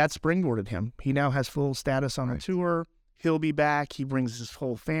 that springboarded him. He now has full status on the tour. He'll be back. He brings his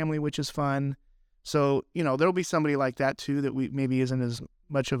whole family, which is fun. So you know, there'll be somebody like that too that we maybe isn't as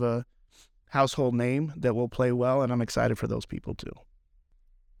much of a household name that will play well, and I'm excited for those people too.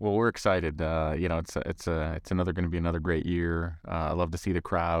 Well, we're excited. You know, it's going to be another great year. I love to see the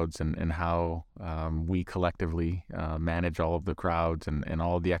crowds and how we collectively manage all of the crowds and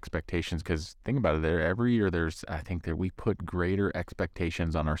all of the expectations. Because think about it, every year I think that we put greater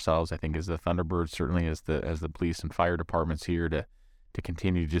expectations on ourselves. I think as the Thunderbirds, certainly as the police and fire departments here to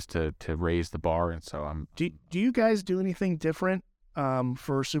continue just to raise the bar. And so Do you guys do anything different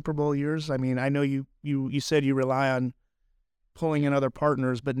for Super Bowl years? I mean, I know you said you rely on pulling in other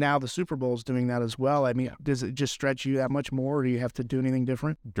partners, but now the Super Bowl is doing that as well. I mean, does it just stretch you that much more, or do you have to do anything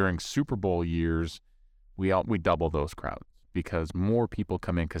different? During Super Bowl years, we double those crowds because more people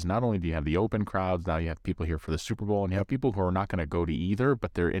come in, because not only do you have the open crowds, now you have people here for the Super Bowl, and you have people who are not going to go to either,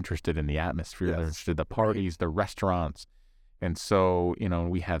 but they're interested in the atmosphere, they're interested in the parties, the restaurants. And so, you know,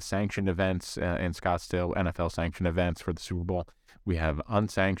 we have sanctioned events in Scottsdale, NFL sanctioned events for the Super Bowl. We have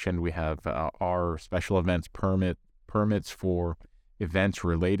unsanctioned, we have our special events permits for events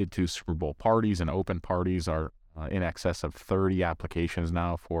related to Super Bowl parties and open parties are in excess of 30 applications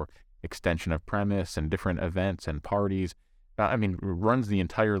now for extension of premise and different events and parties. I mean, it runs the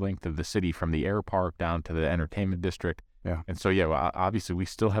entire length of the city from the air park down to the entertainment district. Yeah. And so, obviously we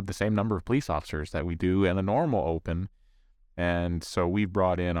still have the same number of police officers that we do in a normal open. And so we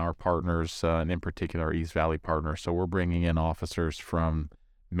brought in our partners, and in particular our East Valley partners. So we're bringing in officers from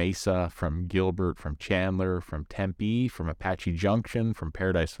Mesa, from Gilbert, from Chandler, from Tempe, from Apache Junction, from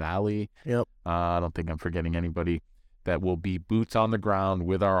Paradise Valley. Yep. I don't think I'm forgetting anybody. That will be boots on the ground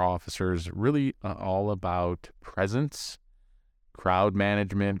with our officers, really all about presence, crowd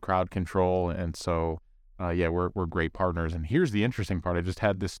management, crowd control. And so, we're great partners. And here's the interesting part. I just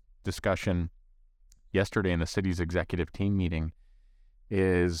had this discussion yesterday in the city's executive team meeting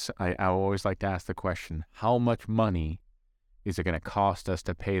is I always like to ask the question, how much money is it going to cost us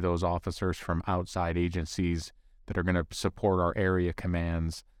to pay those officers from outside agencies that are going to support our area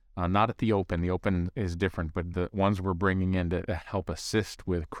commands? Not at the open. The open is different, but the ones we're bringing in to help assist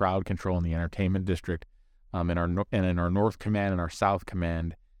with crowd control in the entertainment district, in our North Command and our South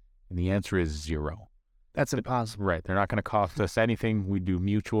Command. And the answer is zero. That's impossible. Right. They're not going to cost us anything. We do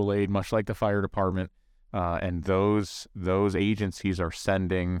mutual aid, much like the fire department. And those agencies are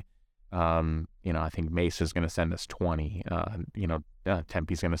sending, I think Mesa's going to send us 20,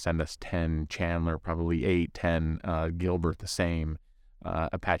 Tempe's going to send us 10, Chandler probably 8, 10, Gilbert the same,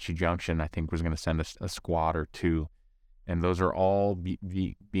 Apache Junction I think was going to send us a squad or 2. And those are all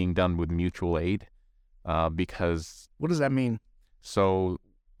being done with mutual aid, because... What does that mean? So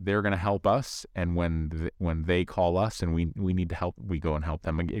they're going to help us, and when they call us and we need to help, we go and help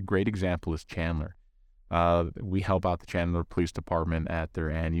them. A great example is Chandler. We help out the Chandler Police Department at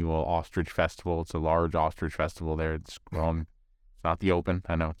their annual Ostrich Festival. It's a large ostrich festival there. It's grown. It's not the open.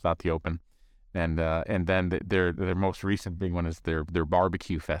 I know it's not the open. And then their most recent big one is their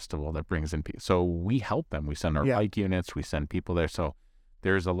barbecue festival that brings in people. So we help them. We send our bike units. We send people there. So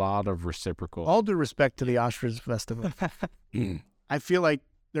there's a lot of reciprocal. All due respect to the Ostrich Festival, I feel like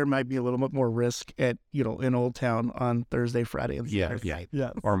there might be a little bit more risk at, in Old Town on Thursday, Friday, and Saturday.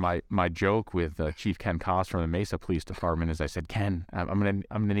 Yeah. Or my joke with Chief Ken Koss from the Mesa Police Department is I said, Ken, I'm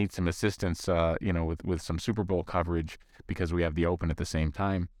gonna need some assistance, with some Super Bowl coverage because we have the open at the same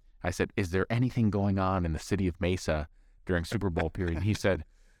time. I said, is there anything going on in the city of Mesa during Super Bowl period? He said,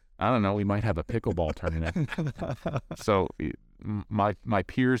 I don't know, we might have a pickleball tournament. So my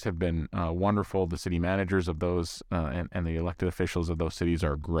peers have been wonderful. The city managers of those and the elected officials of those cities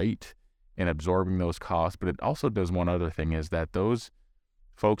are great in absorbing those costs. But it also does one other thing, is that those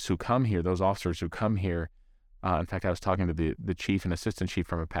folks who come here, those officers who come here. In fact, I was talking to the chief and assistant chief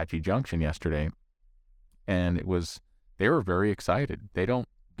from Apache Junction yesterday, and they were very excited. They don't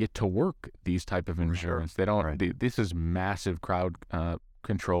get to work these type of insurance. They don't. Right. This is massive crowd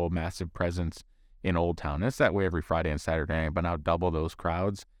control, massive presence in Old Town. It's that way every Friday and Saturday night, but now double those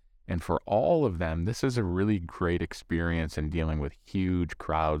crowds. And for all of them, this is a really great experience in dealing with huge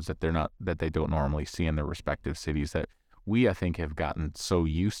crowds that they don't normally see in their respective cities, that we, I think, have gotten so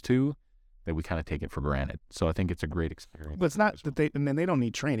used to that we kind of take it for granted. So I think it's a great experience. But it's not that they don't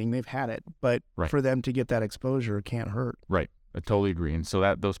need training. They've had it. But Right. for them to get that exposure, it can't hurt. Right. I totally agree. And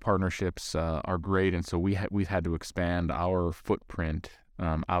so those partnerships are great. And so we've had to expand our footprint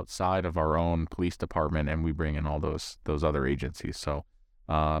outside of our own police department, and we bring in all those other agencies. So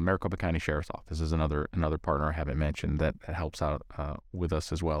Maricopa County Sheriff's Office is another partner I haven't mentioned that helps out with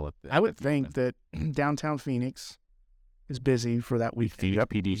us as well. I would think that downtown Phoenix is busy for that weekend. Phoenix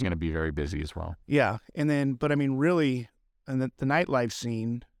PD is going to be very busy as well. Yeah. And then, but I mean, really, and the nightlife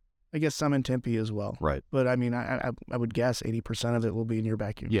scene, I guess some in Tempe as well. Right. But I mean, I would guess 80% of it will be in your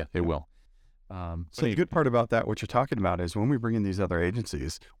backyard. Yeah, it will. So the good part about that, what you're talking about, is when we bring in these other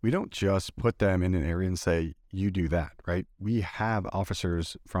agencies, we don't just put them in an area and say, you do that, right? We have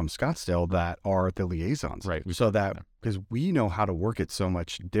officers from Scottsdale that are the liaisons. Right. So that, because we know how to work it so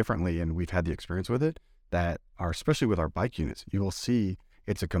much differently and we've had the experience with it, that especially with our bike units, you will see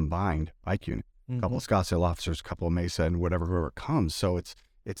it's a combined bike unit. A couple of Scottsdale officers, a couple of Mesa, and whoever comes. So it's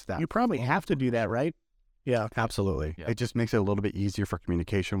that. You probably have to do that, right? Yeah. Absolutely. Yeah. It just makes it a little bit easier for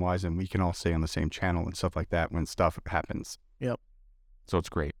communication wise, and we can all stay on the same channel and stuff like that when stuff happens. Yep. So it's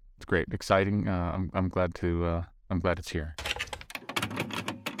great. It's great. Exciting. I'm glad it's here.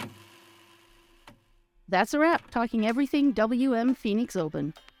 That's a wrap, talking everything WM Phoenix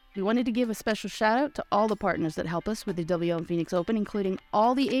Open. We wanted to give a special shout out to all the partners that help us with the WM Phoenix Open, including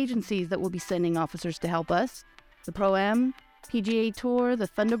all the agencies that will be sending officers to help us, the Pro-Am, PGA Tour, the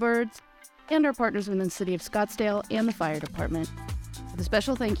Thunderbirds, and our partners within the city of Scottsdale and the fire department. With a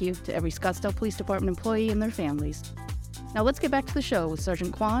special thank you to every Scottsdale Police Department employee and their families. Now let's get back to the show with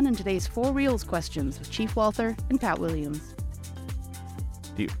Sergeant Kwan and today's 4 Reels questions with Chief Walther and Pat Williams.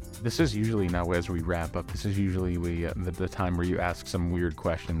 This is usually, now as we wrap up, this is usually the time where you ask some weird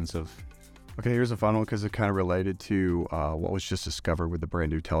questions of... Okay, here's a fun one because it kind of related to what was just discovered with the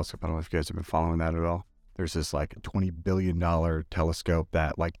brand new telescope. I don't know if you guys have been following that at all. There's this like $20 billion telescope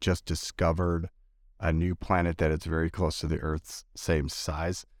that like just discovered a new planet that is very close to the Earth's same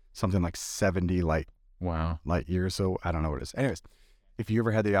size, something like 70 light years. So I don't know what it is. Anyways, if you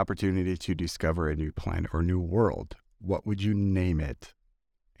ever had the opportunity to discover a new planet or new world, what would you name it?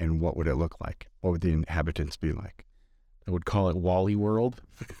 And what would it look like? What would the inhabitants be like? I would call it Wally World.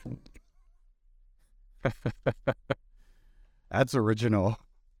 That's original.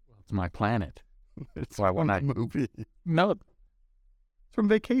 It's my planet. It's Why from wouldn't a movie. No. It's from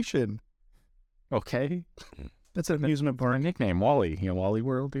Vacation. Okay. That's an amusement Our park. nickname, Wally. Wally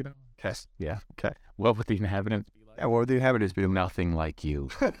World, you know? Okay. Yeah. Okay. What would the inhabitants be like? Yeah, what would the inhabitants be like? Nothing like you.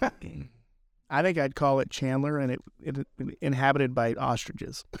 I think I'd call it Chandler, and it inhabited by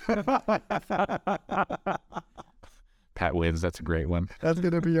ostriches. Pat wins. That's a great one. That's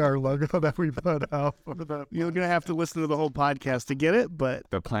going to be our logo that we put out for the... You're going to have to listen to the whole podcast to get it, but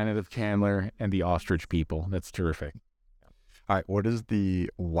The planet of Chandler and the ostrich people. That's terrific. All right, what is the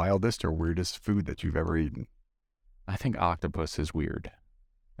wildest or weirdest food that you've ever eaten? I think octopus is weird.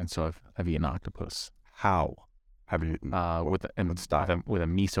 And so I've eaten octopus. How have you eaten? With a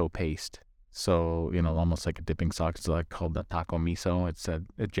miso paste. So, almost like a dipping sauce. It's called the taco miso. It's a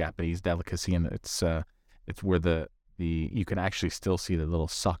Japanese delicacy, and it's where you can actually still see the little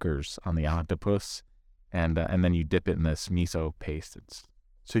suckers on the octopus, and then you dip it in this miso paste.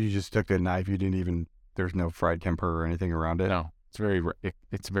 So you just took the knife, you didn't even, there's no fried temper or anything around it? No,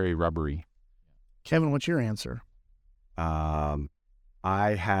 it's very rubbery. Kevin, what's your answer? I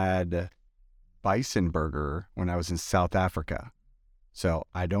had bison burger when I was in South Africa. So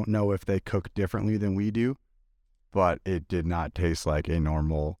I don't know if they cook differently than we do, but it did not taste like a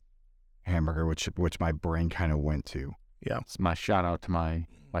normal hamburger, which my brain kind of went to. Yeah. It's my shout out to my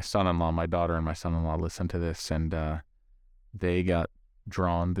son-in-law. My daughter and my son-in-law listen to this, and they got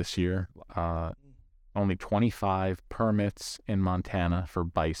drawn this year. Only 25 permits in Montana for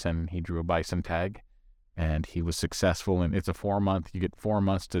bison. He drew a bison tag, and he was successful. And it's a 4-month. You get 4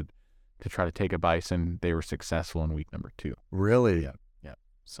 months to try to take a bison. They were successful in week number 2. Really? Yeah.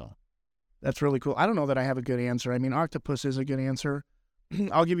 So That's really cool. I don't know that I have a good answer. I mean, octopus is a good answer.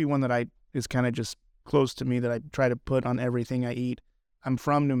 I'll give you one that is kind of just close to me that I try to put on everything I eat. I'm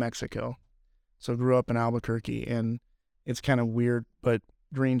from New Mexico, so grew up in Albuquerque, and it's kind of weird, but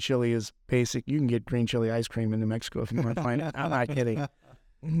green chili is basic. You can get green chili ice cream in New Mexico if you want to find it. I'm not kidding.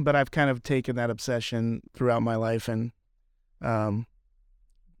 But I've kind of taken that obsession throughout my life, and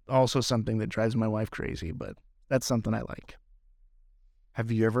also something that drives my wife crazy, but that's something I like.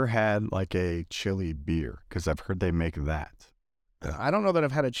 Have you ever had like a chili beer? Because I've heard they make that. I don't know that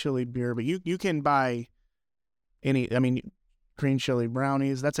I've had a chili beer, but you can buy green chili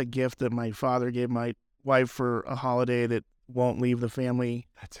brownies. That's a gift that my father gave my wife for a holiday that won't leave the family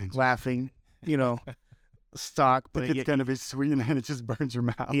laughing, stock. But it's going to be sweet and it just burns your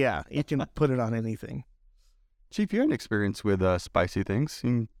mouth. Yeah, you can put it on anything. Chief, you had an experience with spicy things.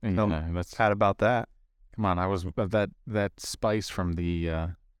 That's had about that. Come on, I was that spice from the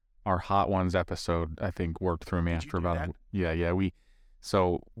our Hot Ones episode. I think worked through me after about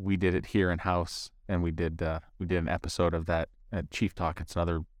we did it here in house, and we did an episode of that at Chief Talk. It's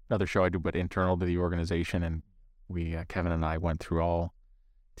another show I do, but internal to the organization, and we Kevin and I went through all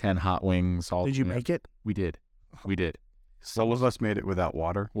 10 hot wings. Did you make it? We did. Some of us made it without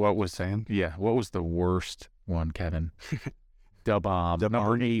water. What was saying? Yeah. What was the worst one, Kevin? Da bomb.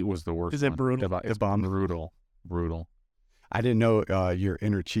 Number 8 was the worst. Is it one. brutal? Da bomb. Brutal. I didn't know your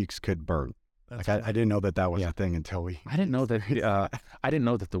inner cheeks could burn. I didn't know that was a thing until we. I didn't know that. I didn't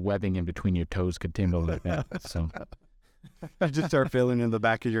know that the webbing in between your toes could tingle like that. So I just start feeling in the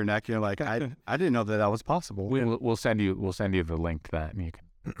back of your neck. You're like, I didn't know that was possible. We'll send you the link to that,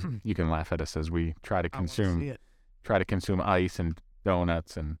 and you can laugh at us as we try to consume ice and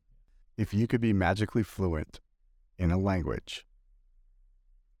donuts. And if you could be magically fluent in a language,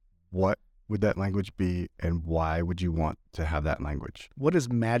 what would that language be, and why would you want to have that language? What is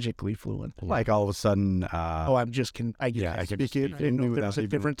magically fluent? Like all of a sudden, I can speak it. There's a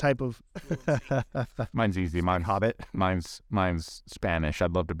different type of. Mine's easy. Mine's Spanish.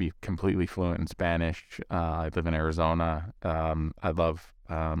 I'd love to be completely fluent in Spanish. I live in Arizona. I love.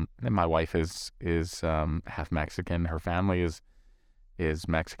 And my wife is half Mexican. Her family is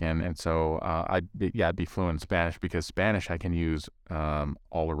Mexican, and so I'd be fluent in Spanish, because Spanish I can use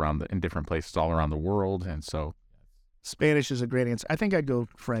in different places all around the world, and so Spanish is a great answer. I think I'd go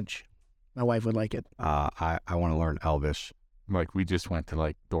French. My wife would like it. I want to learn Elvish. Like, we just went to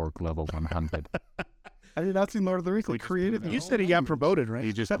like dork level 100. I did not see Lord of the Rings. Creative. You said he got promoted, right?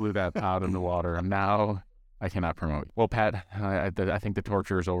 He just blew that out in the water, and now I cannot promote. Well, Pat, I think the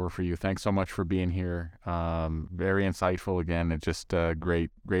torture is over for you. Thanks so much for being here. Very insightful again. It's just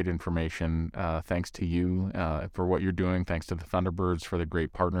great information. Thanks to you for what you're doing. Thanks to the Thunderbirds for the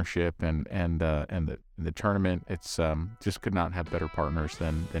great partnership and the tournament. It's just could not have better partners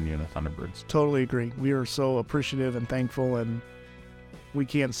than you and the Thunderbirds. Totally agree. We are so appreciative and thankful, and we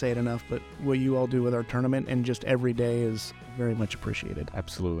can't say it enough, but what you all do with our tournament and just every day is very much appreciated.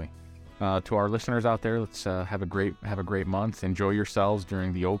 Absolutely. To our listeners out there, let's have a great month. Enjoy yourselves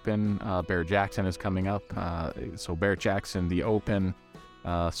during the Open. Barrett-Jackson is coming up. So Barrett-Jackson, the Open,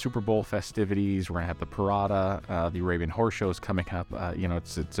 Super Bowl festivities. We're gonna have the Parada. The Arabian Horse Show is coming up.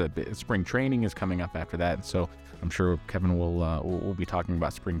 Spring training is coming up after that. So I'm sure Kevin will be talking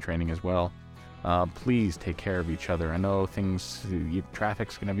about spring training as well. Please take care of each other. I know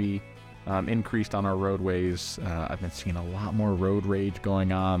traffic's gonna be increased on our roadways. I've been seeing a lot more road rage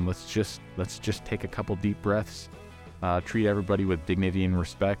going on. Let's just take a couple deep breaths. Treat everybody with dignity and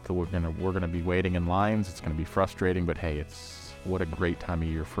respect. We're gonna be waiting in lines. It's gonna be frustrating, but hey, what a great time of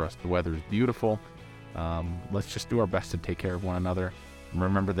year for us. The weather is beautiful. Let's just do our best to take care of one another. And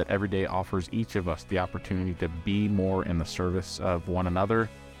remember that every day offers each of us the opportunity to be more in the service of one another.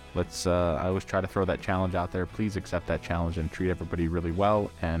 I always try to throw that challenge out there. Please accept that challenge and treat everybody really well,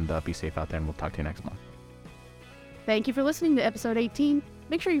 and be safe out there, and we'll talk to you next month. Thank you for listening to episode 18.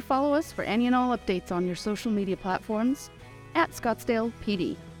 Make sure you follow us for any and all updates on your social media platforms at Scottsdale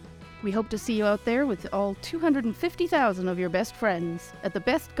PD. We hope to see you out there with all 250,000 of your best friends at the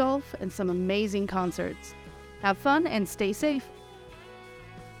best golf and some amazing concerts. Have fun and stay safe.